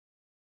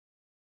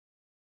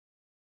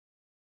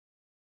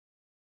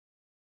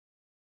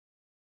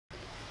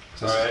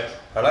Alright.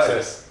 Hello.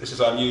 This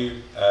is our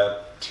new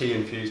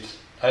tea-infused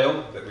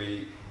ale that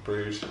we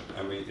brewed,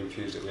 and we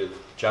infused it with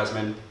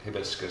jasmine,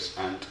 hibiscus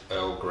and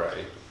Earl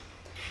Grey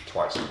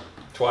twice.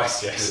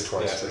 Twice, yes.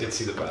 Twice. Yes, I did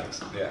see the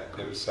bags. Yeah,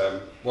 it was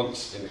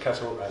once in the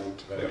kettle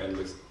and again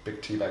with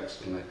big tea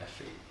bags in the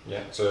Effie.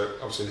 Yeah, so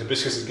obviously the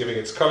hibiscus is giving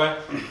its colour,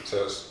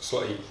 so it's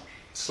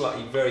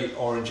slightly very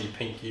orangey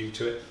pink hue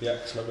to it. Yeah,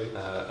 it's lovely.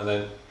 And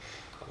then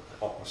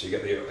obviously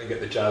you get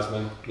the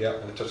jasmine, yeah,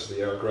 and it touches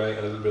the Earl Grey, and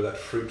a little bit of that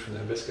fruit from the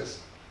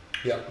hibiscus.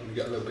 Yeah, we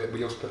got a little bit.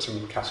 We also put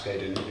some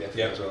Cascade in the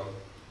Effie as well.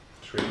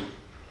 It's really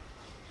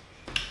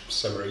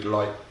summery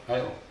light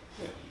ale.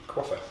 Yeah,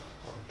 Quaffer.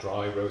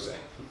 dry rosé.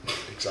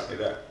 Exactly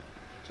that.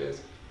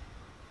 Cheers.